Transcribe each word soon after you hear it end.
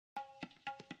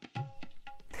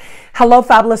Hello,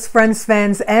 fabulous friends,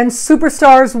 fans, and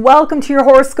superstars. Welcome to your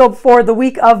horoscope for the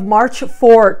week of March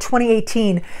 4,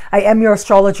 2018. I am your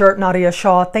astrologer, Nadiya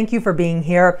Shah. Thank you for being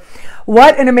here.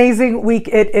 What an amazing week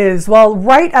it is. Well,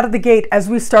 right out of the gate, as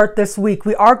we start this week,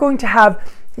 we are going to have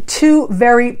two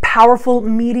very powerful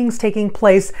meetings taking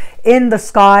place in the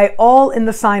sky, all in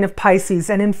the sign of Pisces.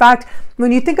 And in fact,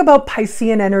 when you think about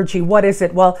Piscean energy, what is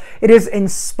it? Well, it is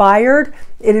inspired.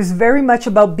 It is very much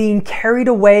about being carried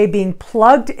away, being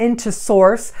plugged into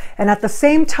source, and at the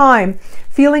same time,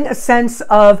 feeling a sense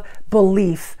of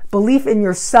belief in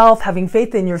yourself, having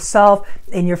faith in yourself,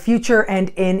 in your future, and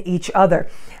in each other.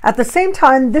 At the same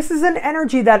time, this is an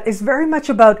energy that is very much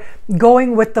about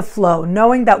going with the flow,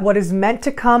 knowing that what is meant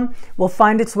to come will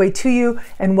find its way to you,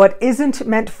 and what isn't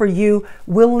meant for you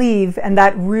will leave, and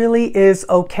that really is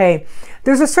okay.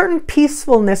 There's a certain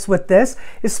peacefulness with this,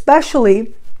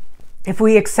 especially if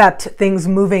we accept things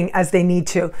moving as they need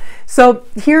to. So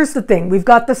here's the thing. We've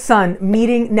got the sun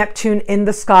meeting Neptune in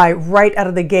the sky right out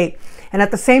of the gate. And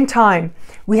at the same time,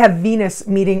 we have Venus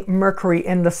meeting Mercury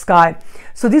in the sky.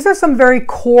 So these are some very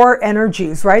core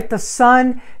energies, right? The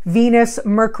sun, Venus,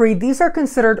 Mercury, these are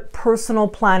considered personal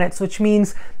planets, which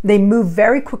means they move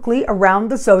very quickly around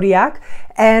the zodiac,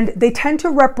 and they tend to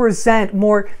represent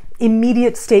more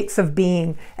immediate states of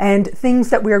being and things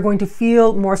that we are going to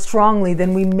feel more strongly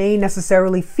than we may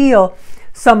necessarily feel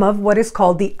some of what is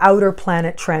called the outer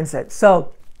planet transit.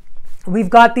 So we've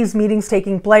got these meetings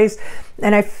taking place,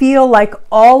 and I feel like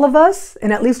all of us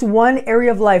in at least one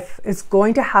area of life is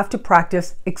going to have to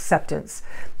practice acceptance,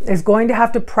 is going to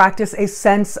have to practice a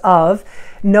sense of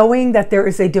knowing that there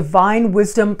is a divine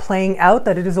wisdom playing out,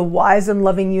 that it is a wise and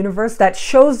loving universe that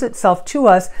shows itself to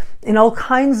us in all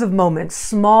kinds of moments,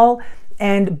 small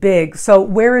and big. So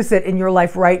where is it in your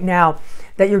life right now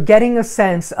that you're getting a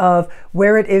sense of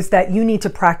where it is that you need to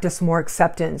practice more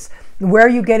acceptance? Where are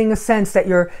you getting a sense that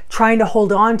you're trying to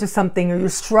hold on to something or you're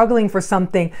struggling for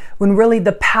something when really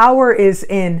the power is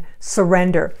in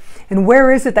surrender? And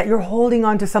where is it that you're holding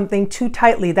on to something too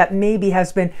tightly that maybe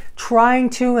has been trying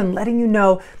to and letting you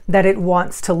know that it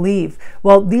wants to leave?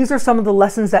 Well, these are some of the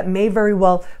lessons that may very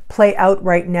well play out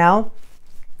right now.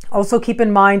 Also keep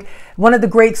in mind, one of the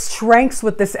great strengths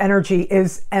with this energy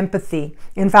is empathy.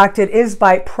 In fact, it is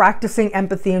by practicing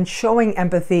empathy and showing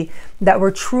empathy that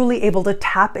we're truly able to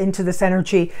tap into this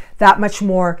energy that much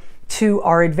more to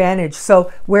our advantage.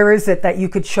 So where is it that you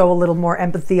could show a little more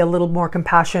empathy, a little more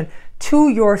compassion to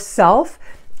yourself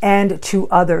and to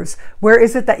others? Where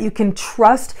is it that you can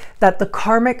trust that the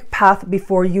karmic path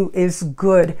before you is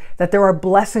good, that there are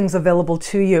blessings available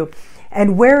to you?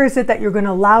 And where is it that you're going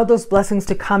to allow those blessings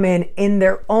to come in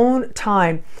their own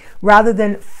time, rather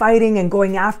than fighting and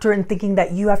going after and thinking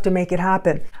that you have to make it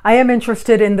happen? I am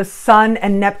interested in the Sun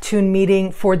and Neptune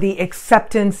meeting for the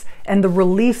acceptance and the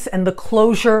release and the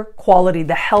closure quality,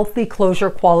 the healthy closure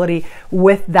quality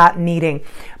with that meeting.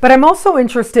 But I'm also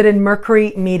interested in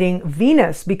Mercury meeting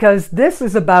Venus, because this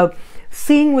is about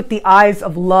seeing with the eyes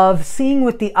of love, seeing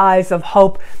with the eyes of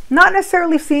hope, not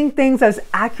necessarily seeing things as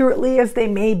accurately as they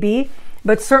may be,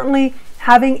 but certainly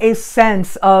having a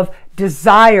sense of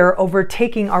desire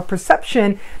overtaking our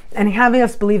perception and having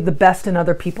us believe the best in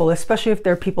other people, especially if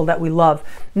they're people that we love.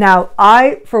 Now,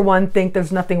 I, for one, think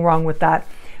there's nothing wrong with that.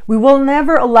 We will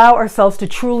never allow ourselves to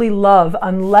truly love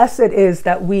unless it is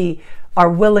that we are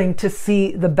willing to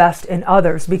see the best in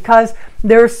others, because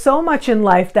there's so much in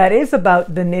life that is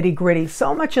about the nitty-gritty,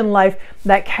 so much in life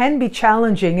that can be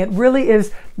challenging. It really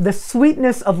is the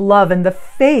sweetness of love and the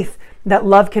faith that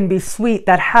love can be sweet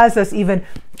that has us even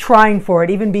trying for it,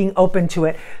 even being open to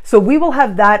it. So we will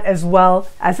have that as well.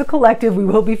 As a collective, we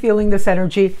will be feeling this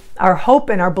energy. Our hope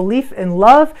and our belief in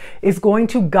love is going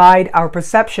to guide our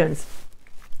perceptions.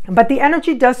 But the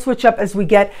energy does switch up as we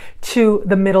get to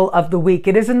the middle of the week.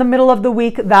 It is in the middle of the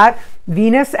week that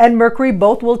Venus and Mercury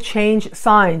both will change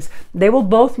signs. They will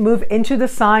both move into the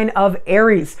sign of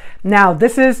Aries. Now,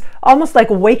 this is almost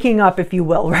like waking up, if you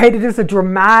will, right? It is a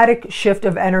dramatic shift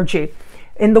of energy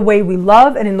in the way we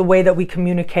love and in the way that we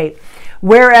communicate.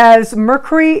 Whereas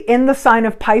Mercury in the sign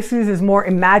of Pisces is more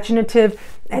imaginative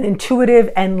and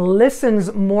intuitive and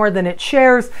listens more than it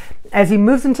shares. As he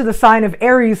moves into the sign of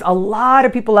Aries, a lot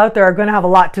of people out there are going to have a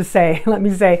lot to say, let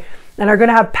me say, and are going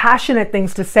to have passionate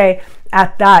things to say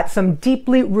at that, some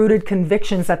deeply rooted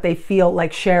convictions that they feel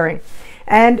like sharing.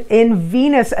 And in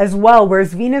Venus as well,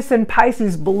 whereas Venus in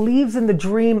Pisces believes in the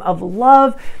dream of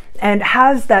love and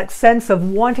has that sense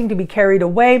of wanting to be carried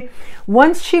away.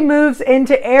 Once she moves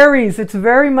into Aries, it's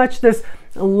very much this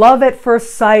love at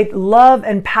first sight, love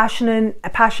and passion and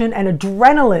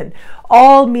adrenaline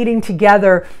all meeting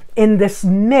together in this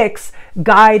mix,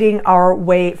 guiding our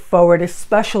way forward,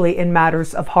 especially in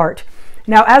matters of heart.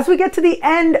 Now, as we get to the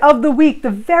end of the week, the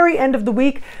very end of the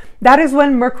week, that is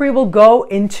when Mercury will go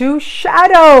into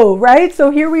shadow, right?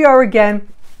 So here we are again.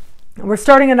 We're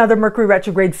starting another Mercury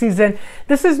retrograde season.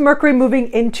 This is Mercury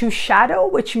moving into shadow,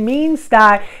 which means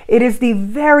that it is the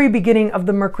very beginning of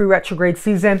the Mercury retrograde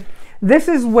season. This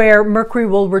is where Mercury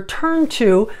will return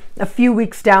to a few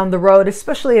weeks down the road,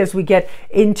 especially as we get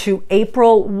into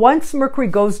April. Once Mercury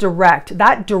goes direct,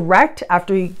 that direct,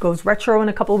 after he goes retro in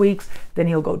a couple of weeks, then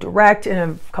he'll go direct in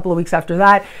a couple of weeks after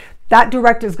that. That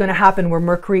direct is going to happen where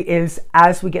Mercury is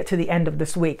as we get to the end of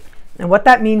this week. And what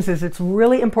that means is it's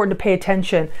really important to pay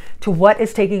attention to what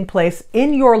is taking place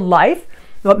in your life,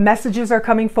 what messages are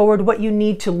coming forward, what you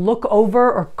need to look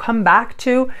over or come back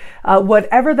to.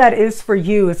 Whatever that is for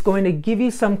you is going to give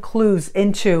you some clues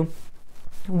into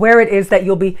where it is that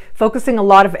you'll be focusing a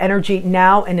lot of energy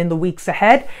now and in the weeks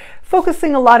ahead,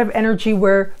 focusing a lot of energy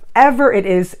wherever it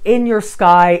is in your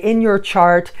sky, in your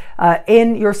chart,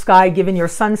 given your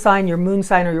sun sign, your moon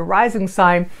sign, or your rising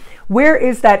sign. Where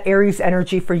is that Aries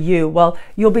energy for you? Well,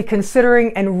 you'll be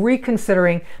considering and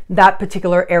reconsidering that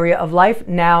particular area of life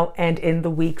now and in the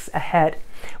weeks ahead.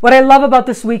 What I love about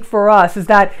this week for us is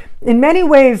that in many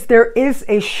ways there is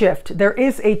a shift, there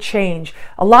is a change.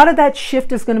 A lot of that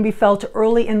shift is going to be felt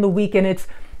early in the week, and it's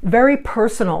very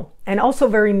personal and also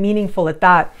very meaningful at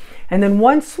that. And then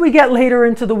once we get later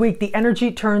into the week, the energy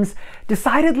turns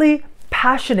decidedly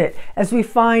passionate as we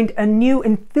find a new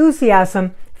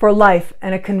enthusiasm for life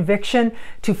and a conviction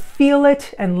to feel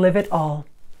it and live it all.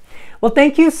 Well,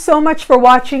 thank you so much for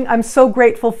watching. I'm so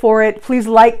grateful for it. Please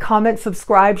like, comment,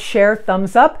 subscribe, share,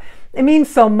 thumbs up. It means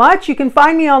so much. You can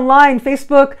find me online,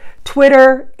 Facebook,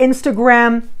 Twitter,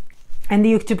 Instagram, and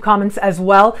the YouTube comments as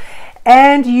well.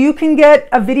 And you can get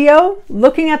a video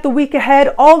looking at the week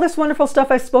ahead. All this wonderful stuff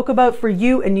I spoke about for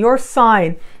you and your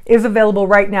sign is available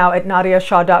right now at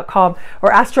nadiyashah.com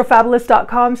or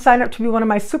astrofabulous.com. Sign up to be one of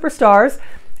my superstars.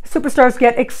 Superstars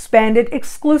get expanded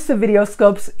exclusive video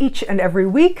scopes each and every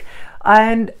week,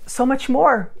 and so much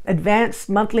more. Advanced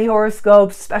monthly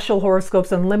horoscopes, special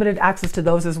horoscopes, unlimited access to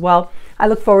those as well. I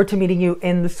look forward to meeting you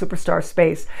in the superstar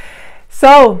space.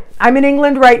 So I'm in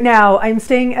England right now. I'm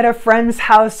staying at a friend's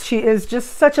house. She is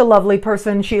just such a lovely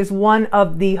person. She is one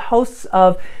of the hosts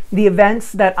of the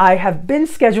events that I have been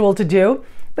scheduled to do.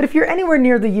 But if you're anywhere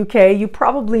near the UK, you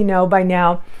probably know by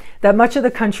now that much of the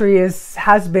country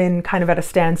has been kind of at a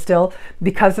standstill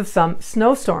because of some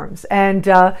snowstorms. And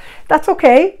that's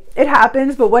okay. It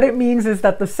happens. But what it means is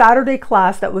that the Saturday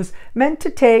class that was meant to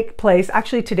take place,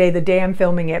 actually today, the day I'm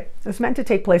filming it, was meant to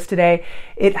take place today,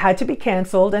 it had to be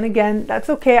canceled. And again, that's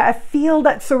okay. I feel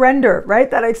that surrender, right,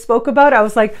 that I spoke about. I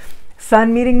was like,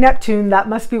 Sun meeting Neptune, that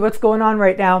must be what's going on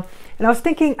right now. And I was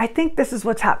thinking, I think this is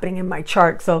what's happening in my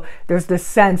chart. So there's this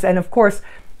sense. And of course,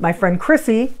 my friend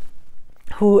Chrissy,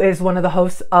 who is one of the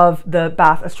hosts of the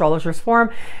Bath Astrologers Forum,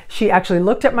 she actually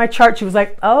looked at my chart. She was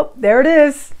like, oh, there it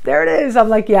is. There it is. I'm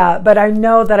like, yeah, but I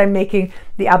know that I'm making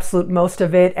the absolute most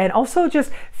of it. And also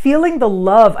just feeling the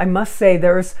love. I must say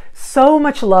there's so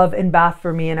much love in Bath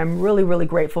for me, and I'm really, really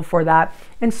grateful for that,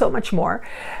 and so much more.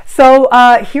 So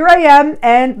here I am,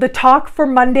 and the talk for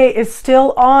Monday is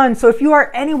still on. So if you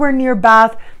are anywhere near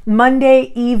Bath,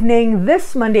 Monday evening,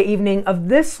 this Monday evening of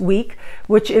this week,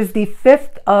 which is the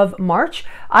 5th of March,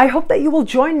 I hope that you will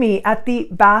join me at the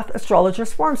Bath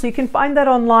Astrologers Forum. So you can find that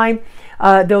online.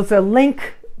 There's a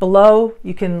link below.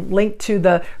 You can link to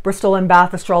the Bristol and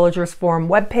Bath Astrologers Forum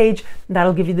webpage.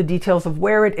 That'll give you the details of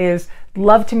where it is.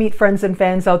 Love to meet friends and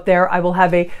fans out there. I will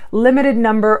have a limited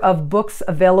number of books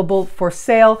available for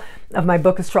sale of my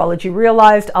book, Astrology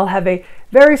Realized. I'll have a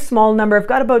very small number. I've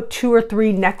got about 2 or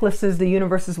 3 necklaces, the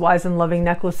Universe is Wise and Loving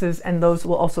necklaces, and those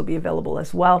will also be available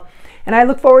as well. And I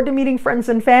look forward to meeting friends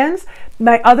and fans.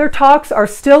 My other talks are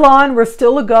still on. We're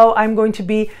still a go. I'm going to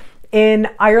be in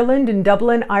Ireland, in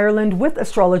Dublin, Ireland, with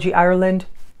Astrology Ireland,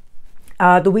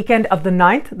 the weekend of the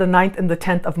 9th and the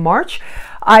 10th of March.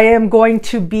 I am going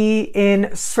to be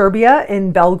in Serbia,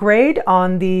 in Belgrade,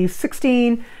 on the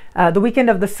weekend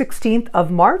of the 16th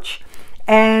of March.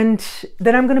 And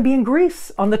then I'm going to be in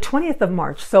Greece on the 20th of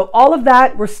March. So all of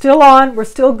that, we're still on, we're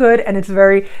still good, and it's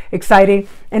very exciting.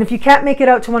 And if you can't make it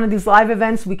out to one of these live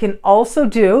events, we can also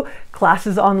do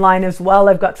classes online as well.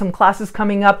 I've got some classes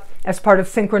coming up as part of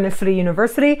Synchronicity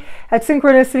University at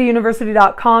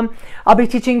synchronicityuniversity.com. I'll be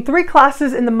teaching 3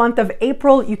 classes in the month of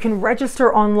April. You can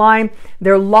register online.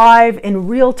 They're live in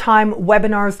real-time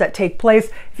webinars that take place.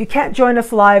 If you can't join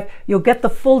us live, you'll get the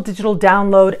full digital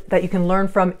download that you can learn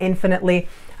from infinitely.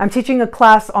 I'm teaching a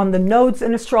class on the nodes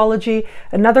in astrology,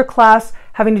 another class,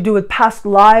 having to do with past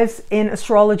lives in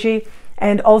astrology,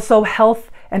 and also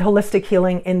health and holistic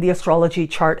healing in the astrology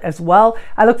chart as well.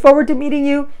 I look forward to meeting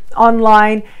you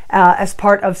online as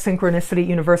part of Synchronicity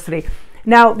University.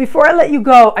 Now, before I let you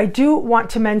go, I do want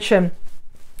to mention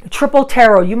Triple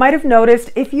Tarot. You might have noticed,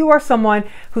 if you are someone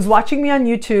who's watching me on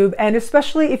YouTube, and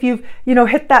especially if you've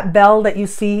hit that bell that you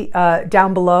see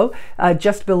down below,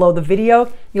 just below the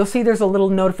video, you'll see there's a little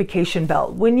notification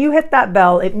bell. When you hit that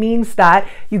bell, it means that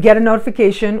you get a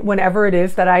notification whenever it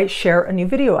is that I share a new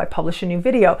video, I publish a new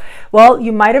video. Well,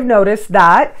 you might have noticed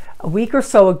that a week or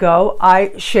so ago,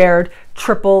 I shared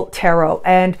Triple Tarot,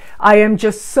 and I am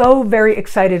just so very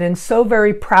excited and so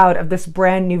very proud of this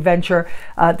brand new venture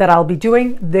that I'll be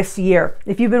doing this year.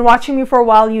 If you've been watching me for a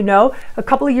while, you know, a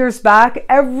couple of years back,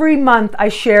 every month I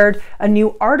shared a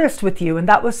new artist with you, and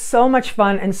that was so much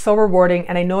fun and so rewarding,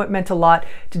 and I know it meant a lot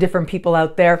to different people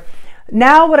out there.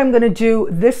 Now what I'm going to do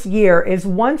this year is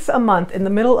once a month, in the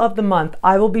middle of the month,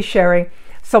 I will be sharing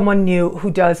someone new who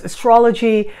does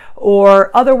astrology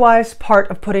or otherwise part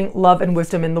of putting love and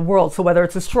wisdom in the world. So whether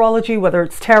it's astrology, whether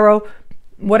it's tarot,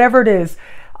 whatever it is,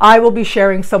 I will be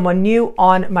sharing someone new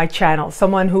on my channel,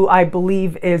 someone who I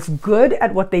believe is good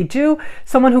at what they do,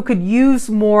 someone who could use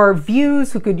more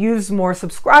views, who could use more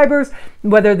subscribers,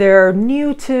 whether they're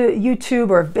new to YouTube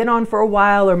or have been on for a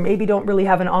while or maybe don't really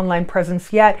have an online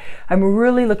presence yet. I'm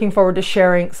really looking forward to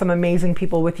sharing some amazing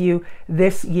people with you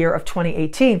this year of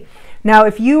 2018. Now,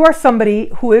 if you are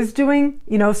somebody who is doing,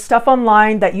 stuff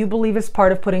online that you believe is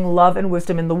part of putting love and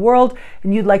wisdom in the world,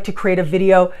 and you'd like to create a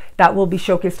video that will be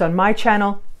showcased on my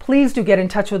channel, please do get in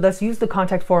touch with us. Use the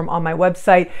contact form on my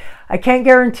website. I can't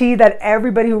guarantee that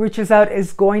everybody who reaches out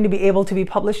is going to be able to be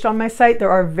published on my site. There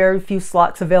are very few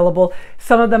slots available.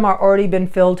 Some of them are already been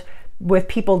filled with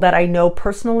people that I know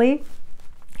personally.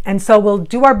 And so we'll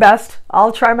do our best.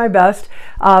 I'll try my best,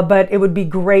 but it would be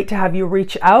great to have you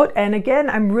reach out. And again,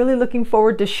 I'm really looking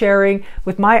forward to sharing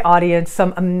with my audience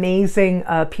some amazing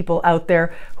people out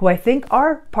there who I think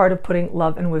are part of putting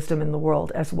love and wisdom in the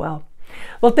world as well.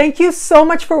 Well, thank you so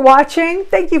much for watching.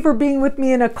 Thank you for being with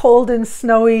me in a cold and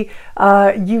snowy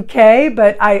UK.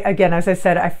 But again, as I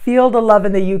said, I feel the love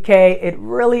in the UK. It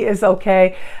really is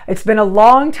okay. It's been a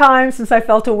long time since I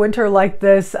felt a winter like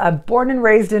this. Born and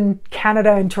raised in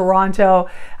Canada, in Toronto.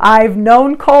 I've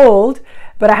known cold,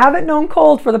 but I haven't known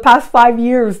cold for the past 5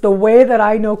 years the way that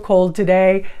I know cold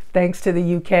today, thanks to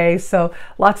the UK. So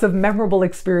lots of memorable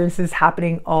experiences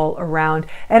happening all around.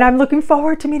 And I'm looking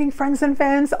forward to meeting friends and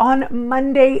fans on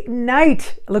Monday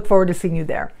night. I look forward to seeing you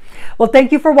there. Well,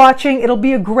 thank you for watching. It'll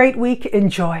be a great week.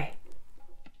 Enjoy.